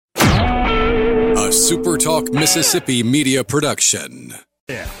SuperTalk Mississippi media production.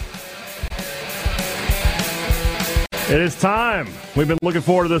 Yeah. It is time. We've been looking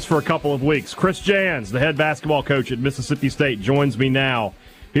forward to this for a couple of weeks. Chris Jans, the head basketball coach at Mississippi State, joins me now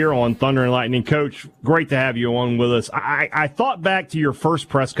here on Thunder and Lightning. Coach, great to have you on with us. I thought back to your first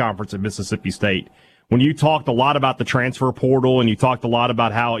press conference at Mississippi State when you talked a lot about the transfer portal and you talked a lot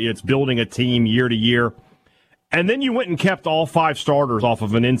about how it's building a team year to year. And then you went and kept all 5 starters off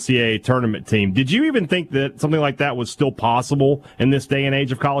of an NCAA tournament team. Did you even think that something like that was still possible in this day and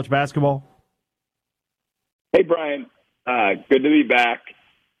age of college basketball? Hey, Brian. Good to be back.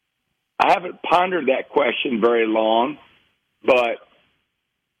 I haven't pondered that question very long, but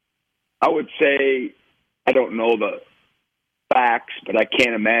I would say I don't know the facts, but I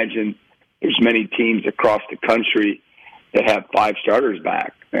can't imagine there's many teams across the country that have 5 starters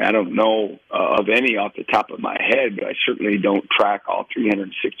back. I don't know of any off the top of my head, but I certainly don't track all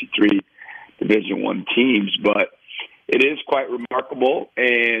 363 Division I teams. But it is quite remarkable,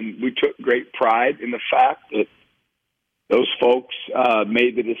 and we took great pride in the fact that those folks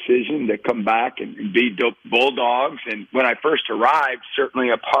made the decision to come back and be Bulldogs. And when I first arrived,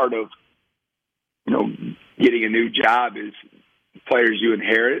 certainly a part of, getting a new job is the players you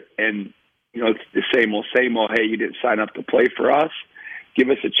inherit. And, it's the same old, hey, you didn't sign up to play for us. Give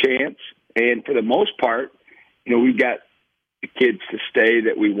us a chance. And for the most part, we got the kids to stay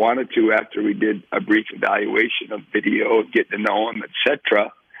that we wanted to after we did a brief evaluation of video, get to know them, et cetera.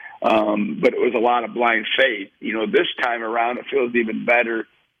 But it was a lot of blind faith. This time around it feels even better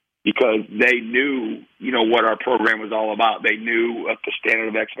because they knew, what our program was all about. They knew what the standard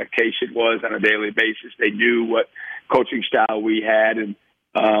of expectation was on a daily basis. They knew what coaching style we had, and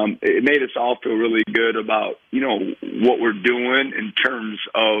it made us all feel really good about, what we're doing in terms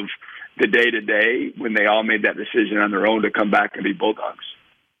of the day-to-day when they all made that decision on their own to come back and be Bulldogs.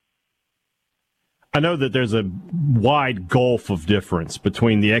 I know that there's a wide gulf of difference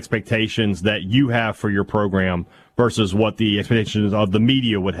between the expectations that you have for your program versus what the expectations of the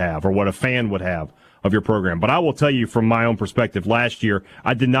media would have or what a fan would have of your program. But I will tell you from my own perspective, last year,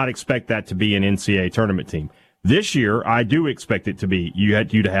 I did not expect that to be an NCAA tournament team. This year, I do expect it to be you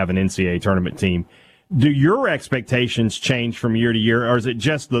to have an NCAA tournament team. Do your expectations change from year to year, or is it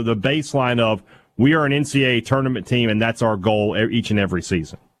just the baseline of we are an NCAA tournament team and that's our goal each and every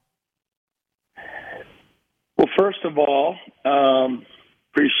season? Well, first of all,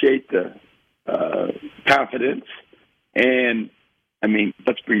 appreciate the confidence. And,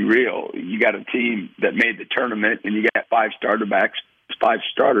 let's be real. You got a team that made the tournament, and you got 5 starters back,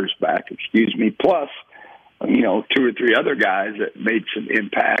 plus, 2 or 3 other guys that made some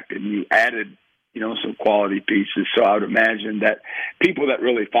impact, and you added, some quality pieces. So I would imagine that people that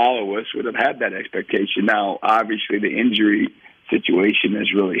really follow us would have had that expectation. Now, obviously, the injury situation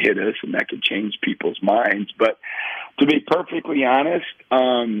has really hit us, and that could change people's minds. But to be perfectly honest,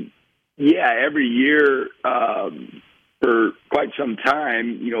 every year for quite some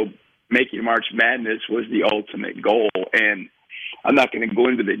time, making March Madness was the ultimate goal. And I'm not going to go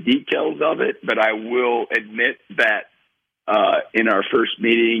into the details of it, but I will admit that in our first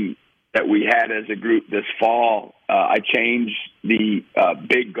meeting that we had as a group this fall, I changed the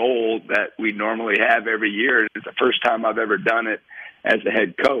big goal that we normally have every year. It's the first time I've ever done it as a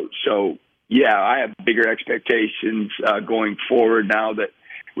head coach. So, I have bigger expectations going forward now that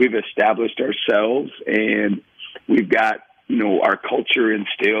we've established ourselves and we've got, our culture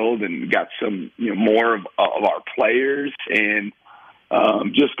instilled and got some, more of our players and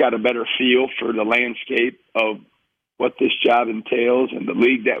just got a better feel for the landscape of what this job entails and the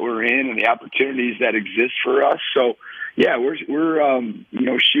league that we're in and the opportunities that exist for us. So,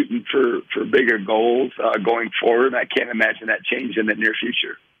 we're shooting for bigger goals going forward. I can't imagine that changing in the near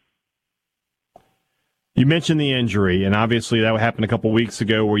future. You mentioned the injury, and obviously that happened a couple weeks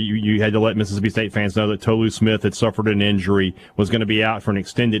ago where you had to let Mississippi State fans know that Tolu Smith had suffered an injury, was going to be out for an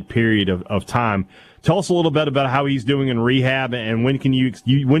extended period of time. Tell us a little bit about how he's doing in rehab, and when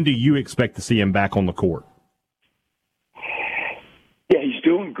do you expect to see him back on the court? Yeah, he's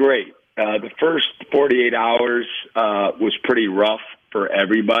doing great. The first 48 hours was pretty rough for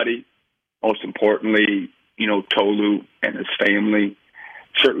everybody. Most importantly, Tolu and his family.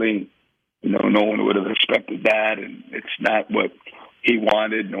 Certainly, no one would have expected that, and it's not what he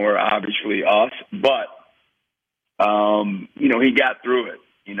wanted, nor obviously us. But, he got through it.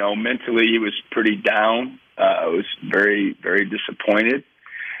 Mentally he was pretty down. I was very, very disappointed.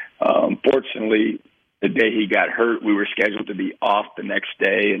 Fortunately, the day he got hurt, we were scheduled to be off the next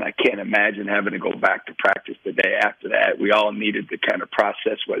day, and I can't imagine having to go back to practice the day after that. We all needed to kind of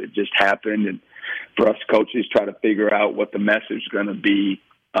process what had just happened, and for us coaches, try to figure out what the message is going to be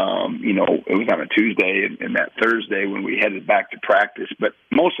It was on a Tuesday and that Thursday when we headed back to practice. But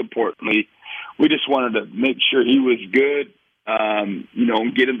most importantly, we just wanted to make sure he was good, and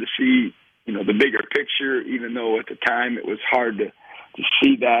get him to see, the bigger picture, even though at the time it was hard to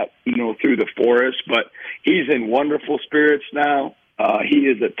see that, through the forest. But he's in wonderful spirits now. He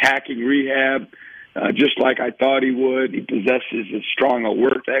is attacking rehab just like I thought he would. He possesses as strong a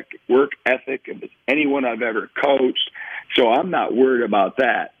work ethic as anyone I've ever coached. So I'm not worried about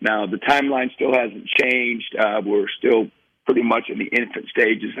that. Now, the timeline still hasn't changed. We're still pretty much in the infant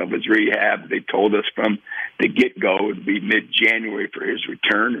stages of his rehab. They told us from the get-go it would be mid-January for his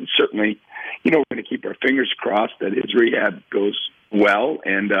return. And certainly, we're going to keep our fingers crossed that his rehab goes well.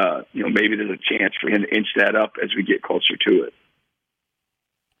 And, maybe there's a chance for him to inch that up as we get closer to it.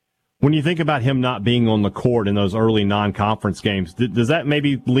 When you think about him not being on the court in those early non-conference games, does that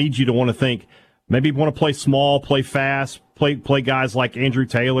maybe lead you to want to think, maybe want to play small, play fast, play guys like Andrew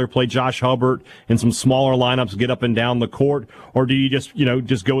Taylor, play Josh Hubbard in some smaller lineups, get up and down the court? Or do you just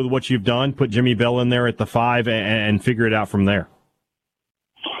go with what you've done, put Jimmy Bell in there at the 5 and figure it out from there?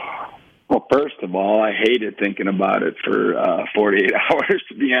 Well, first of all, I hated thinking about it for 48 hours,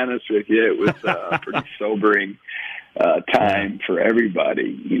 to be honest with you. It was a pretty sobering time for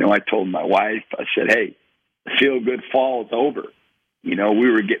everybody. I told my wife, I said, hey, the feel-good fall is over.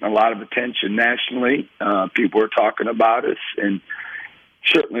 We were getting a lot of attention nationally. People were talking about us, and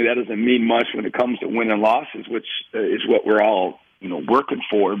certainly that doesn't mean much when it comes to win and losses, which is what we're all, working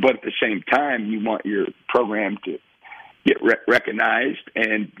for. But at the same time, you want your program to get recognized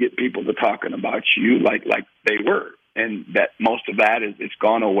and get people to talking about you like they were. And that most of that is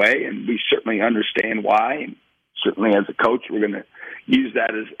gone away, and we certainly understand why. And certainly as a coach, we're going to use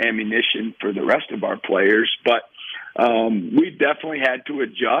that as ammunition for the rest of our players. But we definitely had to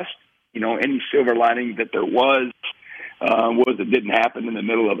adjust. Any silver lining that there was it didn't happen in the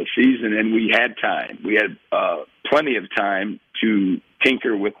middle of a season, and we had time. We had plenty of time to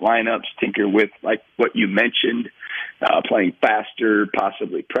tinker with lineups, tinker with, like what you mentioned, playing faster,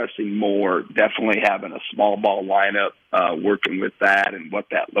 possibly pressing more, definitely having a small ball lineup, working with that and what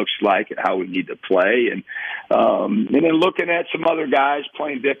that looks like and how we need to play. And then looking at some other guys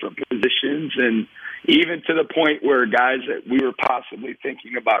playing different positions, and even to the point where guys that we were possibly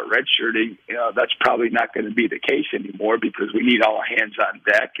thinking about redshirting, that's probably not going to be the case anymore because we need all hands on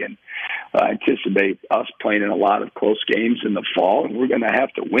deck, and anticipate us playing in a lot of close games in the fall, and we're going to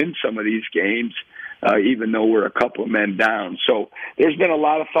have to win some of these games, even though we're a couple of men down. So there's been a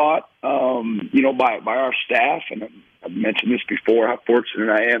lot of thought, by our staff, and I've mentioned this before, how fortunate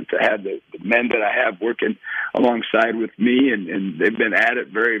I am to have the men that I have working alongside with me, and they've been at it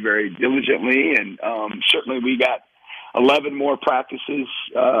very, very diligently. And certainly we got 11 more practices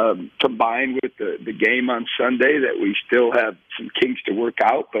combined with the game on Sunday that we still have some kinks to work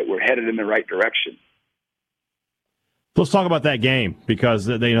out, but we're headed in the right direction. Let's talk about that game, because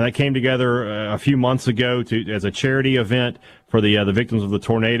that came together a few months ago as a charity event for the victims of the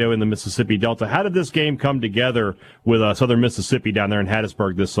tornado in the Mississippi Delta. How did this game come together with Southern Mississippi down there in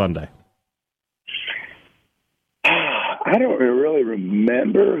Hattiesburg this Sunday? I don't really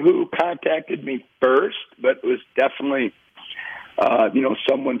remember who contacted me first, but it was definitely,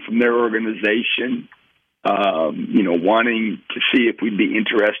 someone from their organization, wanting to see if we'd be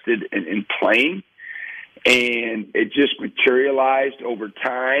interested in playing. And it just materialized over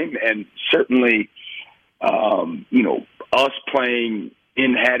time. And certainly, us playing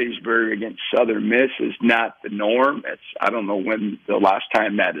in Hattiesburg against Southern Miss is not the norm. I don't know when the last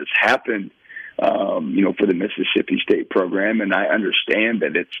time that has happened, for the Mississippi State program. And I understand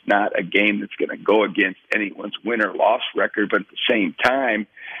that it's not a game that's going to go against anyone's win or loss record. But at the same time,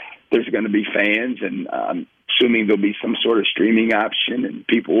 there's going to be fans, and I'm assuming there'll be some sort of streaming option, and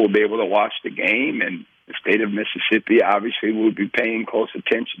people will be able to watch the game. And the state of Mississippi obviously will be paying close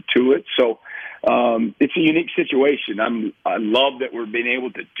attention to it. So it's a unique situation. I love that we're being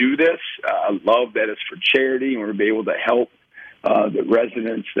able to do this. I love that it's for charity, and we're being able to help the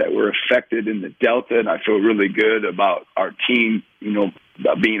residents that were affected in the Delta. And I feel really good about our team,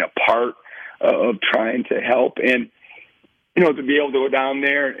 about being a part of trying to help. And, to be able to go down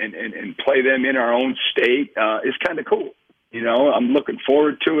there and play them in our own state is kind of cool. I'm looking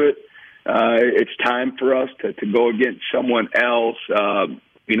forward to it. It's time for us to go against someone else.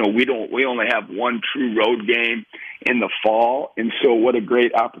 We only have one true road game in the fall, and so what a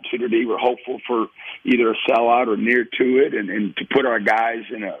great opportunity. We're hopeful for either a sellout or near to it, and to put our guys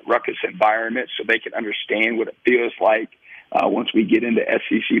in a ruckus environment so they can understand what it feels like once we get into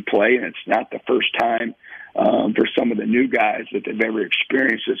SEC play. And it's not the first time for some of the new guys that they've ever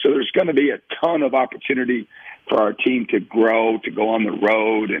experienced it. So there's going to be a ton of opportunity for our team to grow, to go on the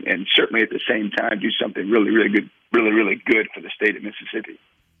road, and certainly at the same time do something really, really good, really good for the state of Mississippi.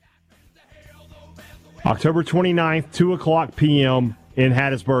 October 29th, 2 o'clock p.m. in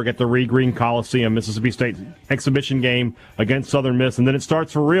Hattiesburg at the Reed Green Coliseum, Mississippi State exhibition game against Southern Miss. And then it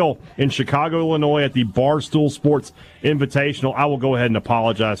starts for real in Chicago, Illinois at the Barstool Sports Invitational. I will go ahead and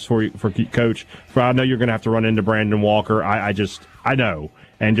apologize for Coach. I know you're going to have to run into Brandon Walker. I know.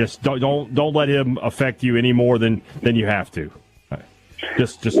 And just don't let him affect you any more than you have to.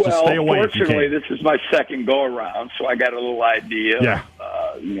 Just stay away. Fortunately, this is my second go around, so I got a little idea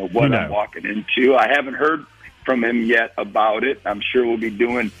of what I'm walking into. I haven't heard from him yet about it. I'm sure we'll be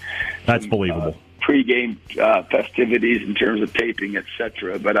doing believable pregame festivities in terms of taping,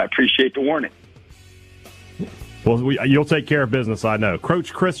 etc. But I appreciate the warning. Well, you'll take care of business, I know.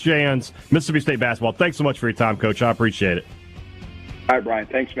 Coach Chris Jans, Mississippi State basketball. Thanks so much for your time, Coach. I appreciate it. All right, Brian.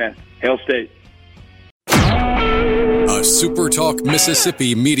 Thanks, man. Hail State. A SuperTalk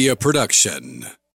Mississippi media production.